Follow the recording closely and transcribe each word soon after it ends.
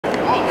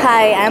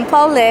Hi, I'm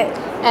Paulette.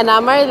 And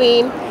I'm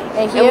Marlene.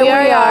 And here we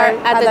are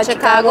at the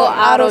Chicago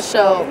Auto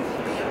Show.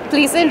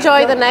 Please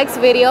enjoy the next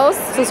videos.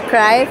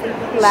 Subscribe,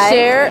 like,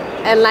 share,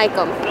 and like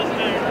them.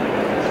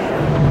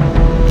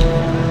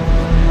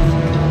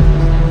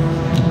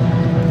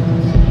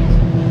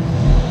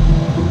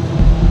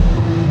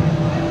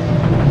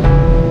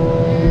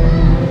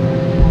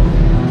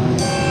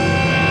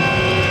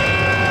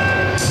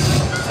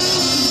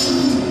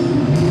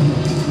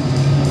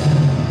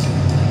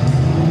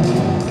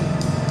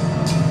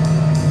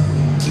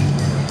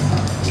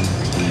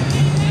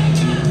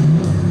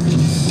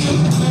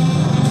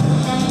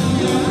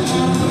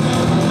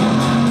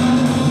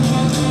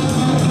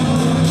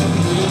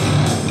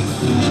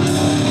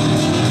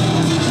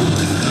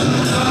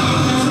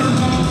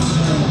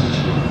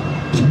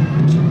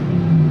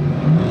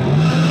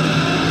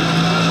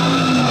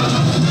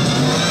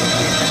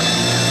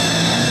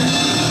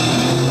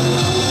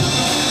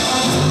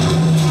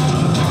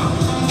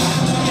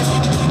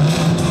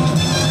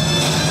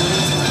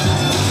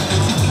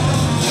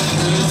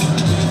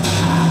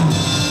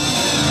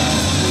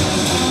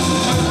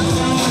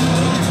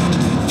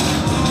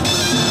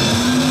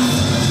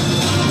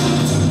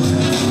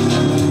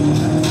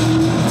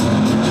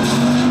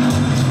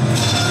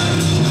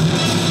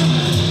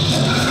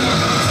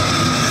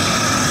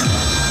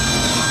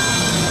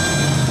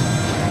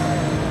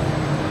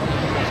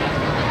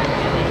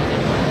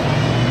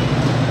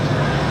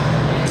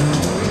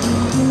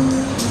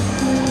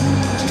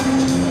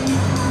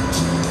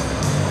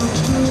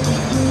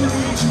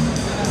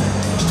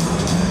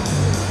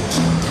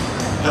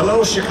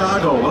 Hello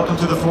Chicago, welcome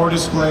to the Ford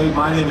display.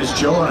 My name is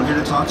Joe and I'm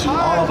here to talk to you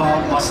all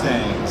about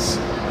Mustangs.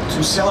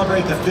 To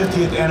celebrate the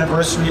 50th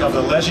anniversary of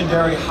the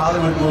legendary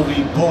Hollywood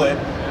movie Bullitt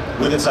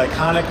with its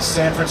iconic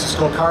San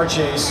Francisco car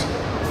chase,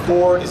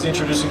 Ford is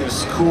introducing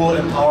this cool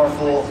and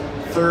powerful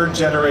third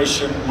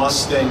generation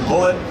Mustang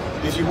Bullitt.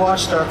 If you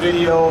watched our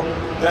video,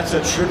 that's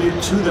a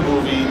tribute to the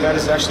movie. That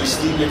is actually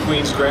Steve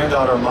McQueen's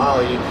granddaughter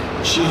Molly.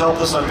 She helped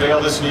us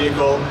unveil this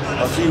vehicle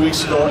a few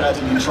weeks ago at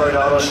the Detroit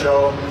Auto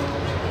Show.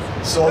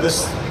 So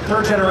this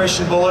third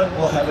generation Bullitt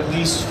will have at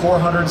least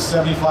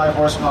 475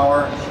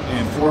 horsepower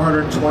and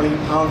 420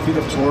 pound-feet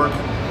of torque.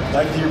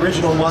 Like the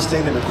original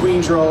Mustang that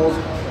McQueen drove,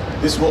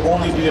 this will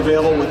only be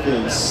available with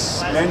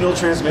this manual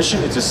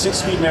transmission. It's a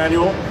 6-speed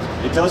manual.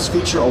 It does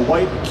feature a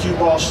white cue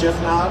ball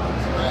shift knob.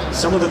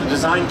 Some of the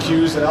design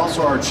cues that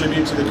also are a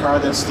tribute to the car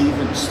that Steve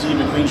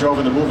McQueen drove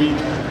in the movie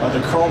are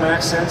the chrome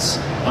accents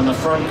on the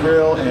front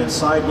grille and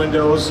side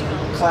windows,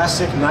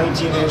 classic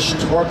 19-inch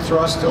torque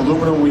thrust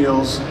aluminum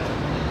wheels,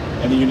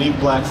 and a unique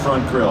black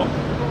front grille.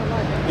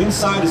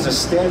 Inside is a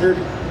standard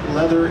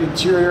leather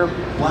interior,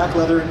 black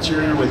leather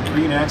interior with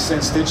green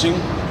accent stitching.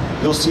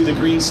 You'll see the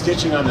green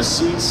stitching on the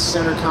seats,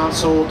 center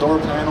console, door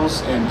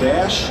panels, and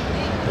dash.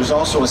 There's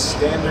also a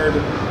standard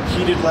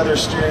heated leather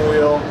steering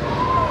wheel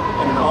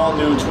and an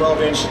all-new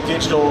 12-inch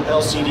digital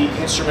LCD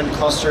instrument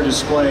cluster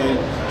display.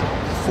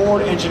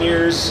 Ford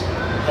engineers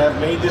have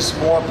made this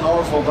more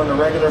powerful than the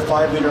regular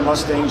 5-liter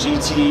Mustang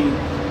GT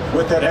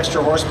with that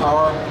extra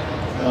horsepower.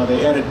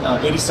 They added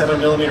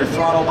 87mm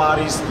throttle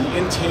bodies, the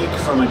intake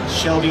from a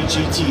Shelby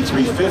GT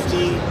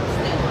 350.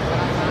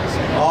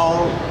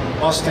 All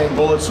Mustang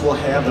Bullets will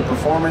have the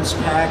performance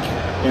pack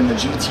and the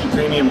GT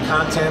premium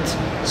content,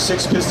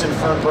 6-piston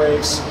front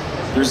brakes.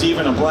 There's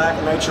even a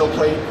black nitro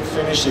plate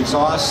finish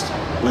exhaust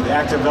with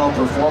active valve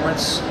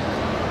performance.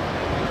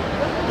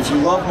 If you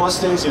love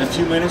Mustangs, in a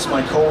few minutes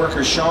my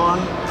coworker Sean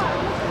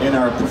and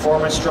our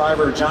performance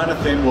driver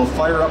Jonathan will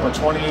fire up a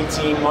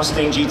 2018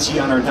 Mustang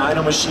GT on our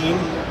dyno machine.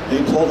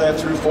 They pull that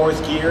through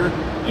 4th gear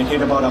and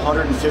hit about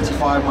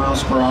 155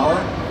 miles per hour.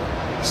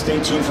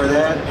 Stay tuned for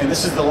that. And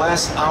this is the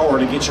last hour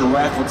to get your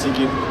raffle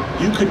ticket.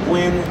 You could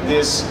win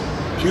this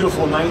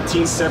beautiful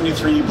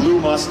 1973 blue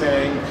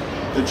Mustang.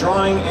 The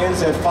drawing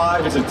ends at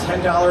 5. It's a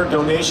 $10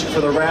 donation for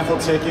the raffle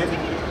ticket.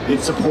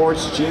 It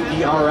supports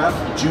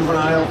JDRF,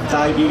 Juvenile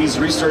Diabetes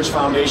Research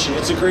Foundation.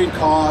 It's a great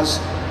cause.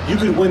 You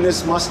could win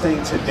this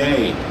Mustang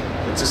today.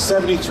 It's a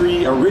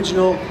 73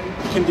 original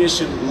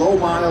condition, low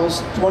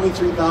miles,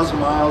 23,000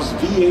 miles,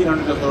 V8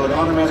 under the hood,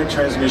 automatic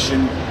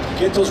transmission.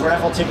 Get those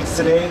raffle tickets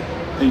today.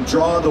 They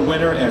draw the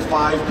winner at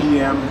 5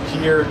 p.m.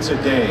 here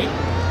today.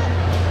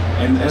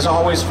 And as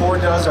always, Ford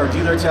does our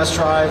dealer test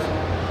drive.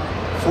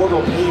 Ford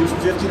will pay you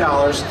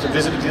 $50 to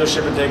visit a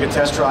dealership and take a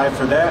test drive.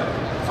 For that,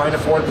 find a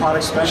Ford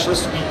product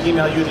specialist. We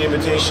email you the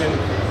invitation.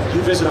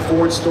 You visit a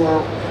Ford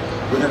store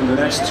within the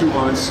next 2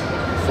 months.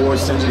 Ford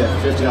sends you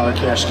that $50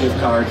 cash gift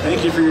card.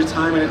 Thank you for your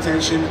time and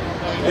attention.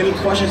 Any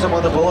questions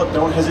about the Bullitt,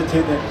 don't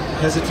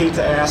hesitate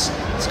to ask.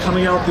 It's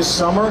coming out this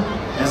summer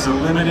as a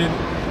limited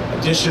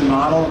edition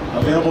model,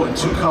 available in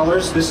 2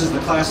 colors. This is the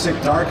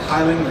classic dark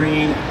Highland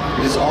green.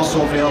 It is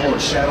also available in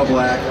shadow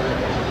black.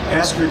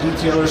 Ask your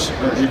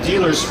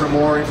dealers for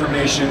more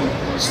information.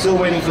 Still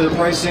waiting for the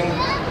pricing,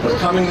 but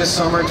coming this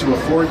summer to a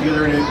Ford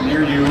dealer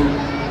near you.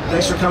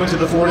 Thanks for coming to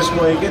the Ford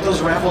display. Get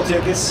those raffle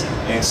tickets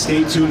and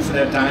stay tuned for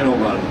that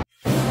dyno run.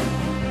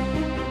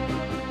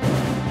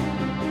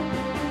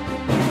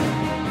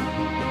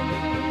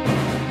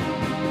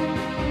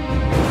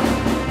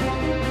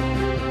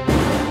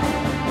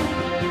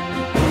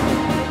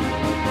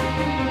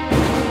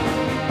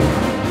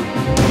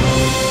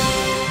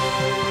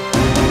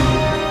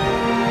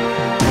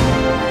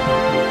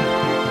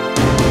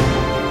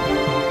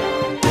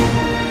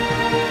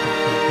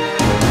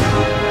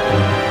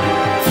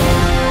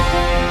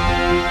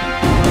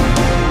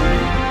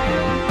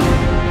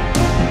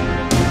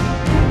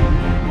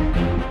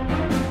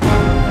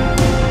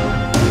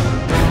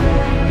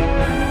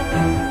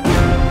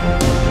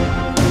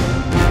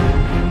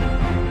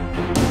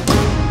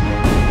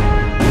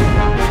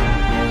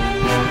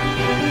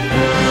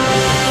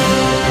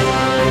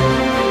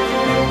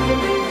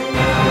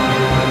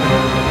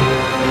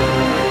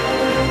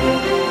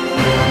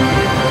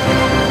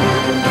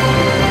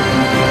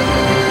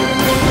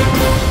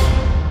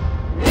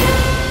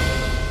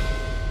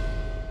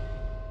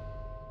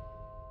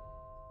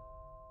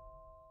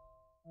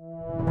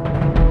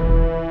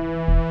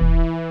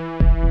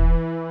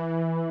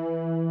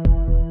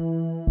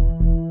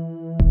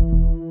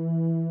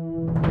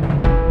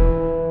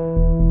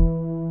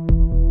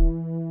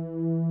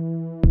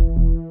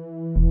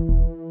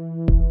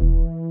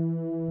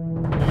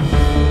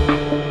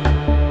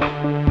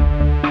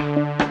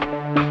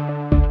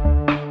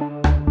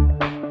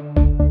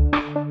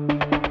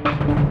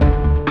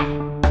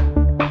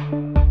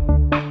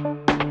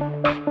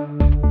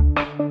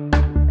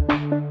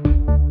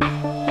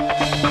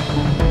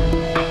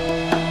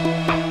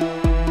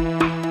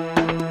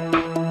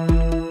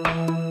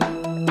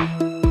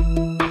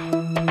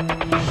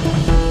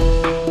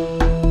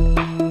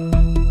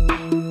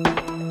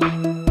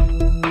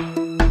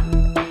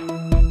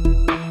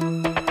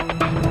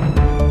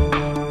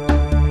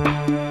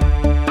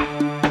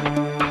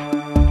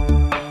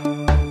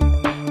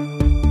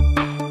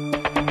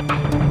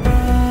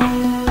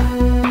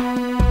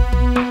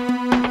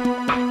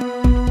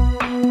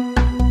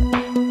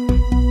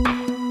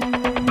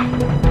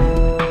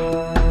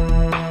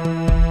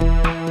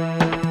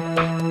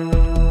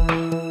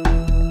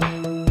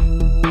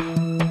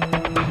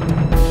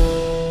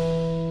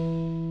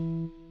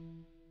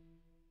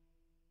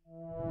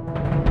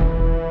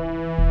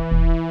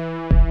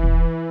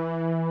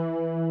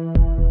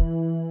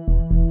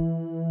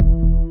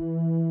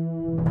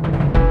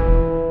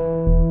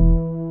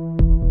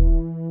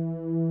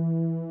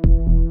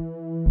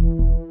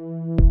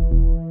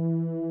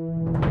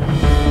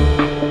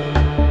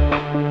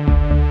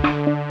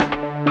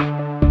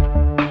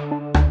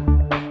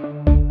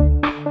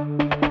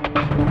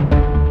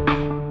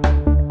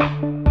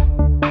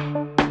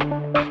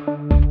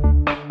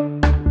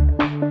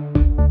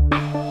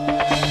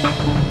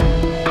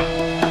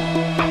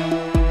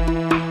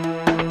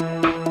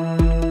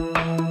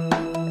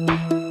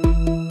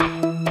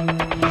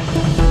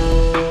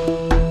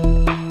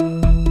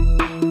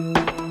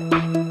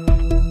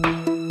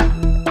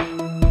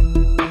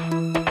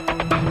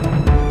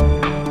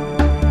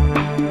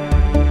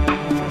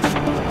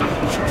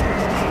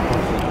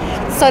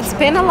 So it's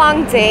been a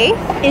long day,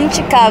 in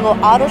Chicago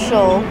Auto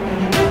Show.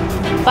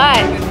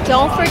 but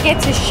don't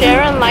forget to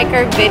share and like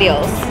our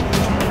videos.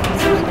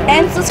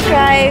 And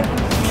subscribe.